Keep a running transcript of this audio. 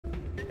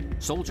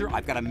Soldier,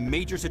 I've got a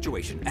major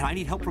situation, and I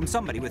need help from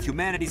somebody with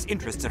humanity's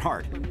interests at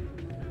heart.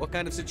 What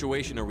kind of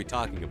situation are we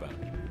talking about?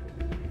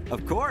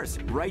 Of course,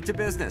 right to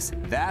business.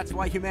 That's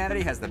why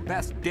humanity has the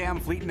best damn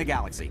fleet in the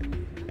galaxy.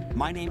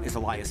 My name is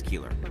Elias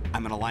Keeler.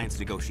 I'm an alliance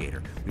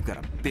negotiator. We've got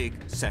a big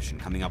session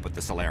coming up with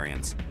the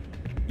Solarians.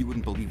 You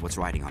wouldn't believe what's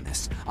riding on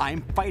this.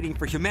 I'm fighting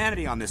for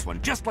humanity on this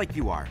one, just like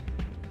you are.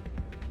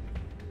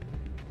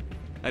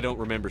 I don't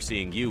remember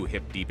seeing you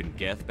hip-deep in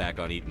Geth back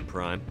on Eden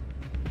Prime.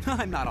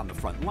 I'm not on the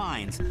front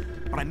lines,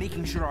 but I'm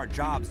making sure our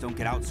jobs don't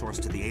get outsourced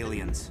to the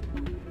aliens.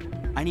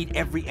 I need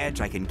every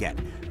edge I can get.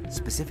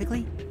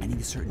 Specifically, I need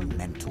a certain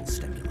mental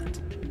stimulant.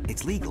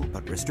 It's legal,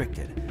 but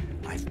restricted.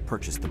 I've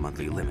purchased the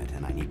monthly limit,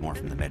 and I need more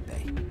from the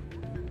medbay.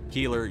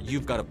 Keeler,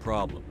 you've got a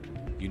problem.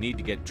 You need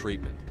to get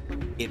treatment.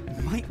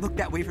 It might look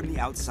that way from the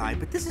outside,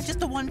 but this is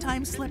just a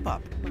one-time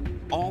slip-up.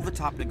 All the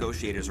top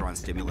negotiators are on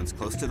stimulants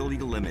close to the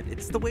legal limit.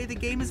 It's the way the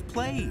game is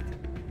played.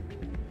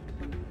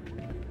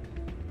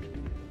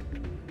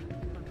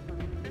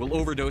 Will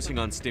overdosing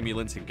on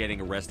stimulants and getting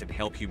arrested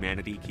help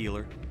humanity,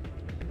 Keeler?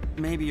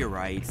 Maybe you're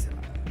right.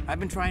 I've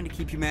been trying to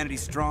keep humanity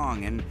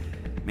strong, and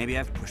maybe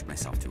I've pushed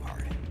myself too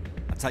hard.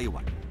 I'll tell you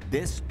what,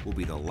 this will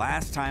be the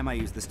last time I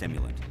use the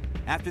stimulant.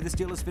 After this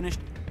deal is finished,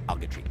 I'll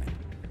get treatment.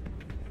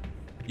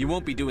 You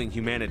won't be doing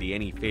humanity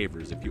any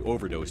favors if you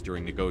overdose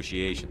during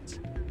negotiations.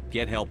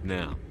 Get help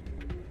now.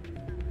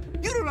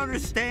 You don't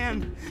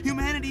understand!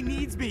 Humanity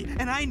needs me,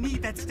 and I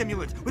need that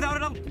stimulant.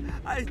 Without it,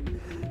 I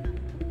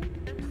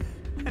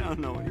don't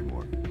know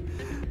anymore.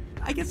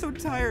 I get so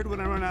tired when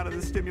I run out of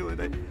the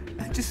stimulant.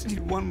 I just need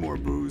one more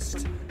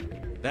boost.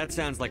 That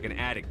sounds like an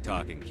addict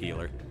talking,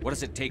 Keeler. What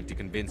does it take to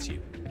convince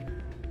you?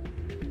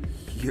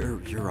 You're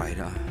right.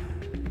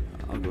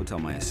 I'll go tell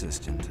my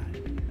assistant.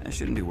 I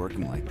shouldn't be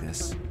working like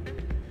this.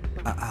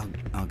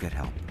 I'll get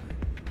help.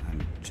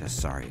 I'm just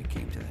sorry it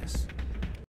came to this.